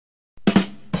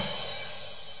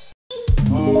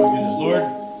Oh my goodness, Lord,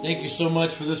 thank you so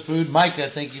much for this food. Micah,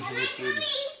 thank you for this food.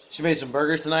 She made some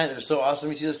burgers tonight. They're so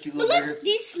awesome. You see this cute little burger?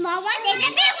 These small ones and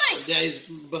the big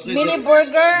ones. Yeah, mini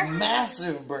burger.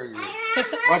 Massive burger.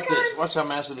 Watch this. Watch how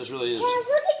massive this really is. Look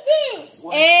at this.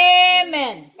 What?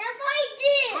 Amen. That's like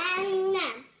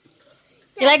this.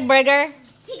 You like burger?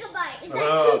 Take a bite. Is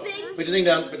that too big? Put your thing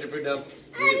down. Put your food down.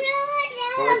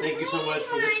 Lord, thank you so much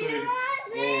for this food.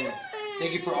 And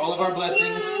thank you for all of our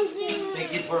blessings.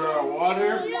 Thank you for our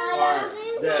water,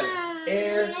 the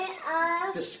air,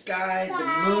 the sky, the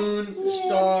moon, the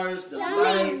stars, the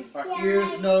light, our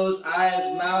ears, nose, eyes,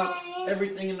 mouth,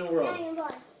 everything in the world.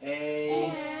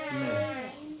 Amen.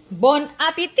 Bon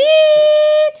appetit!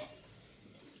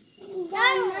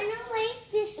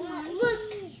 This one. Look.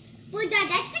 Look, Dad,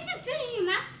 that's like a fish in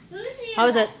your mouth. Let me see. How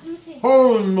is it?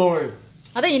 Holy Lord.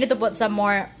 I think you need to put some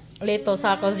more little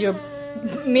because your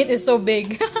meat is so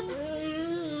big.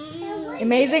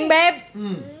 Amazing, babe.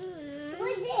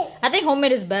 What's this? I think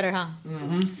homemade is better, huh?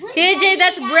 TJ,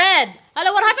 that's bread.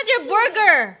 Hala, what happened to your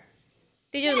burger?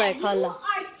 TJ's like, hala.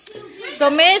 So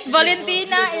Miss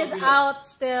Valentina is out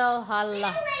still,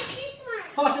 hala.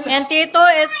 And Tito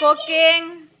is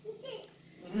cooking.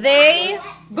 They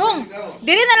gung.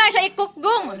 Dili na lang siya i-cook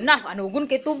gung. Nah, ano gun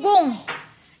kay tugong.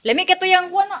 Lami kay tuyang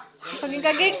kuan na.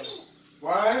 Kaging-kaging.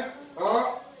 Why?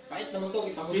 Oh.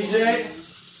 TJ.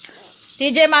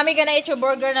 TJ, mami gonna eat your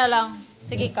burger na lang.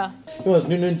 Sige ka. It was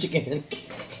noon chicken.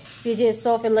 TJ is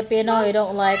so Filipino, he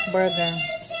don't like burger.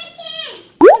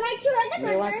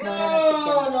 He wants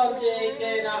no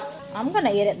chicken. I'm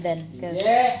gonna eat it then.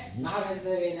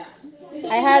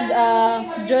 I had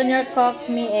Junior cook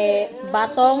me a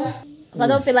batong. Because I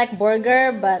don't feel like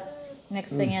burger, but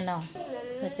next thing you know.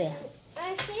 Let's see.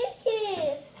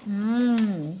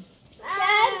 Mmm.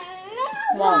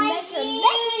 Wow.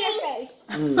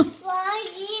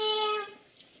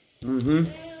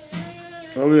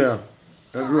 Oh yeah.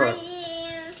 That's right.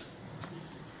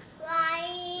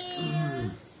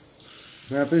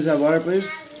 Can I please have water, please?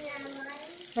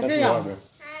 That's the water.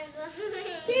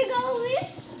 Here you go,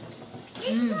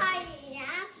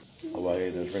 Oh, I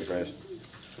ate those french fries.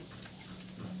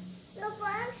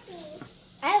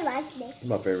 I like this. It's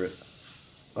my favorite.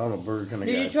 I'm a burger kind of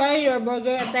guy. Did you try your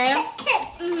burger at there?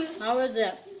 How was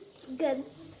it? Good.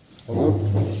 Hello?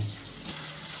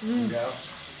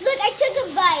 Look, I took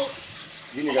a bite.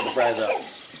 Junior got the fries up.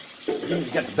 Junior's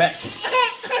got the back.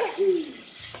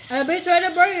 Abby, try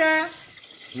the burger.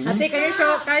 Ate,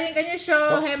 can you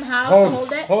show him how to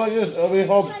hold it? Hold like this. Elby,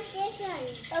 hold.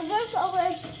 I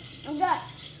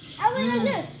will do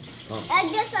this. I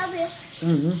guess I'll be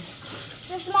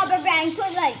the small burger and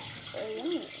put like.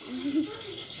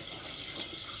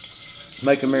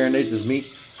 Make and marinate this meat.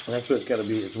 And that's what it's got to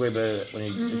be. It's way better when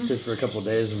it sits for a couple of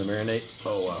days in the marinade.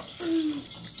 Oh, wow.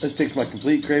 This takes my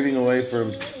complete craving away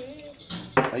from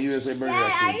a USA burger.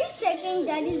 Dad, are you taking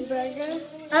Daddy's burger?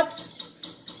 Up.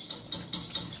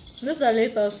 Just the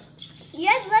lettuce.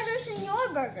 Yes, lettuce in your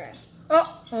burger.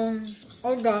 Oh,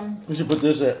 all gone. We should put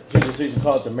this at, so you should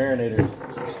call it the marinator.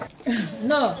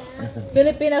 No,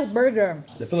 Filipinas burger.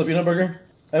 The Filipino burger?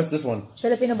 That's this one.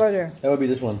 Filipino burger. That would be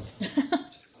this one.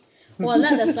 Well,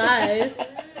 not the size.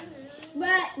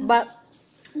 But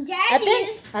Daddy, I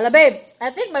think, hala babe, I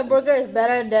think my burger is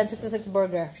better than 66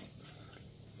 burger.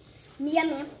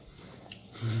 yummy.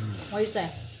 What do you say?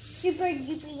 Super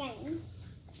duper yummy.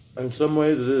 In some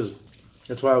ways it is.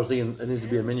 That's why I was thinking it needs to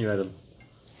be a menu item.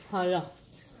 Hala.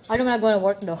 I don't want to go to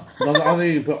work though. I don't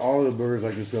think you can put all the burgers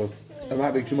like this though. It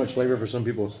might be too much flavor for some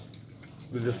people.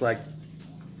 They just like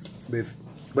beef.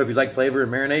 But if you like flavor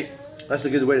and marinate, that's a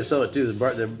good way to sell it too.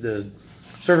 The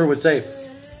server would say,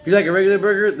 if you like a regular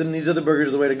burger, then these other burgers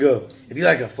are the way to go. If you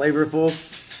like a flavorful,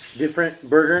 different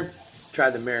burger, try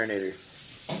the marinator.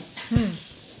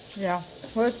 Yeah.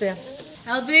 Where's the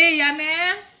LB,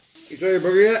 yummy? You try your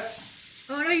burger yet?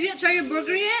 Oh no, you didn't try your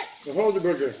burger yet? So hold the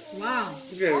burger. Wow.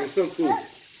 Okay, it's so cool.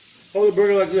 Hold the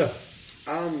burger like this.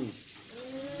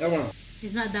 That one.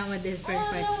 He's not done with his french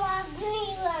fries.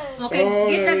 Green Okay, Oh,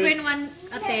 get yeah. the green one,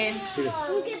 ate.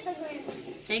 one. Get the green.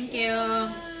 Thank you.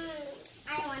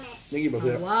 I want it. Thank you,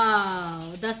 Buffett.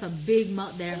 Wow, that's a big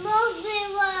mouth there. More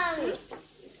green one.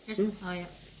 Oh yeah,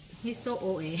 he's so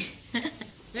OA.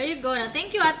 There you go. Now,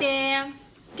 thank you, ate.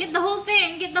 Get the whole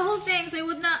thing. Get the whole thing, so you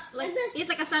would not like eat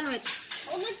like a sandwich.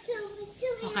 Over two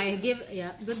hands. Okay,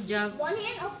 good job. One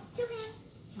hand, oh, two hands.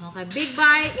 Okay, big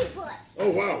bite. Oh,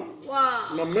 wow.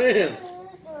 Wow, My man.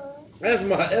 That's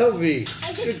my LV.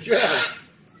 Good job.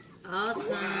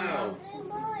 awesome.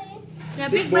 Yeah,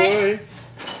 big bite.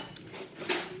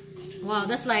 Wow,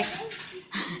 that's like.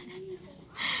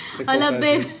 I love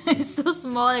babe. It's so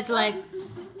small. It's like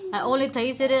I only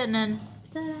tasted it and then.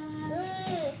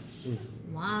 Ta-da.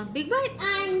 Wow, big bite.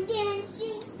 I'm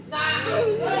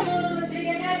dancing.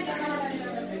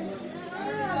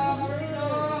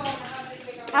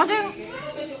 I think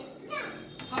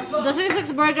the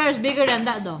 66 burger is bigger than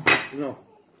that though. No.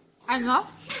 I know.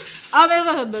 Oh,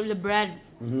 maybe the bread.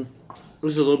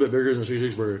 This is a little bit bigger than the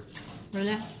 66 burger.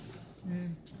 Really? A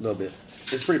little bit.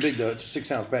 It's pretty big though. It's a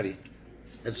 6-ounce patty.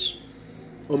 It's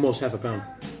almost half a pound.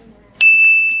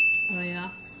 Oh yeah.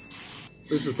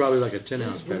 This is probably like a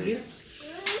 10-ounce patty.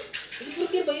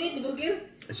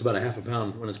 It's about a half a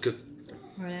pound when it's cooked.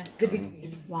 Really?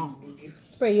 Wow.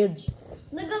 It's pretty huge.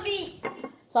 Look at me.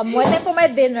 So I'm waiting for my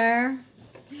dinner.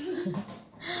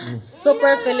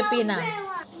 Super Filipina.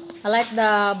 I like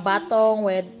the batong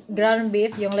with ground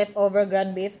beef, yung leftover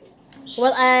ground beef.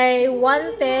 Well, I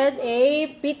wanted a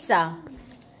pizza,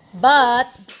 but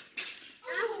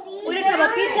we didn't have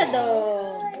a pizza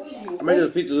though. I made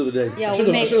those pizzas the other day. Yeah, I should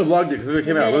have vlogged it because it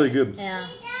came out really good. Yeah.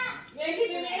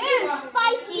 It's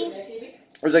spicy.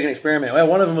 It was like an experiment. Well,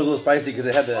 one of them was a little spicy because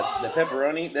it had the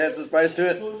pepperoni that had some spice to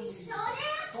it.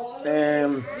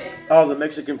 And the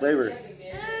Mexican flavor.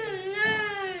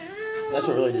 That's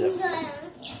what really did it.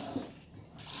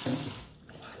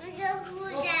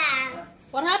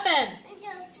 What happened?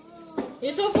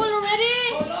 You're so full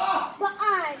already? But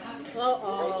I.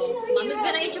 Oh, Mommy's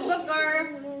gonna eat your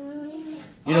burger.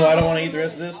 You know, I don't want to eat the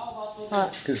rest of this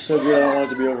because it's so good. I don't want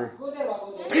it to be over.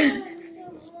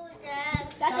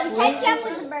 Got some ketchup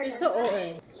with the burger. You're so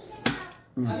OA.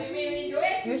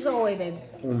 You're so OA, babe.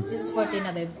 This is for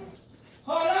Tina, babe.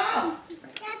 I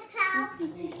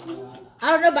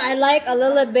don't know, but I like a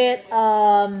little bit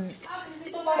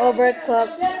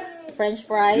overcooked French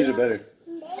fries. These are better.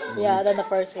 Yeah, than the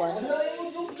first one.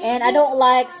 And I don't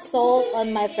like salt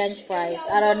on my French fries.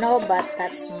 I don't know, but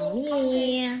that's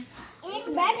me. It's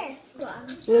better.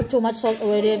 We have too much salt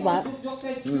already, but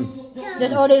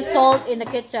there's already salt in the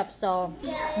ketchup, so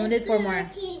no need for more.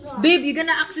 Babe, you're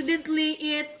gonna accidentally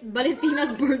eat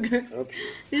Valentina's burger. Oops.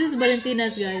 This is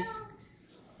Valentina's, guys.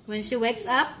 When she wakes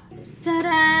up,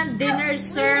 ta-da! Dinner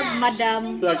served,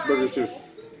 madam. She likes burgers too.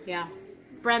 Yeah.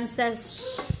 Princess.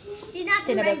 She's not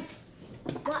Tina, babe.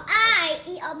 Well, I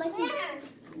eat all my food.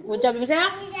 Good job, Miss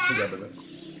Ella. Good job, baby.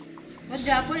 Good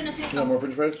job. Put in a You want seat. more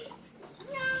French fries?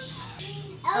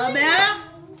 Oh, babe.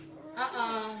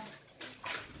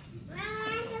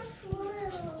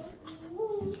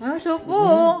 I'm so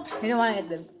full. You don't want to eat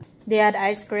them. They had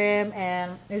ice cream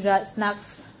and we got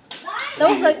snacks. That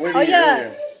was like, What did oh you eat yeah,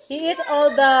 earlier? he ate all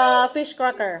the fish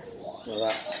cracker. A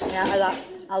lot. Yeah,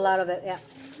 a lot of it. Yeah,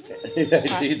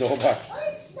 Yeah, you eat the whole box.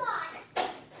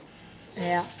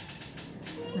 yeah.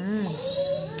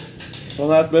 One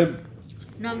last, babe.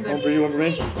 No, I'm One good. for you, one for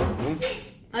me.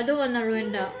 I don't wanna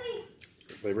ruin the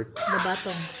Favorite.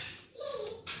 batong.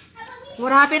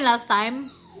 What happened last time?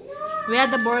 We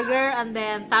had the burger and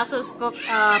then Tassos cooked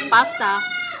pasta,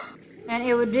 and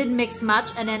it did mix match,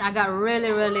 and then I got really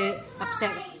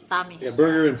upset with Tommy. Yeah,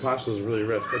 burger and pasta is really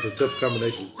rough. That's a tough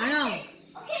combination. I know.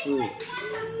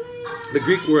 The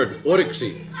Greek word,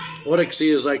 orexy.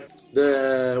 Orexy is like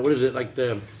the, what is it? Like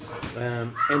the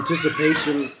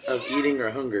anticipation of eating or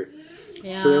hunger.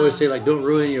 Yeah. So they always say like, don't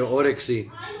ruin your orexy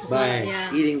by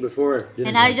yeah. eating before dinner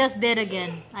And I time. just did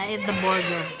again. I ate the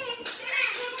burger.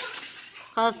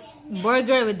 Cause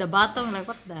burger with the batong, like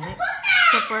what the heck?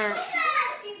 Super.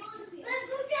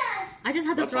 I just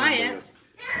had to try it.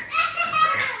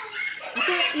 I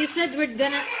thought you said we're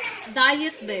gonna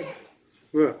diet, babe.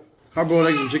 Yeah. Hard-boiled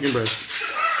eggs and chicken breast.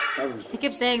 He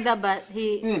keeps saying that, but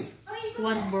he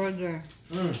wants burger.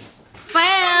 Mm.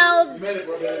 Failed. You made it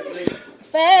for me.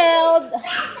 Failed.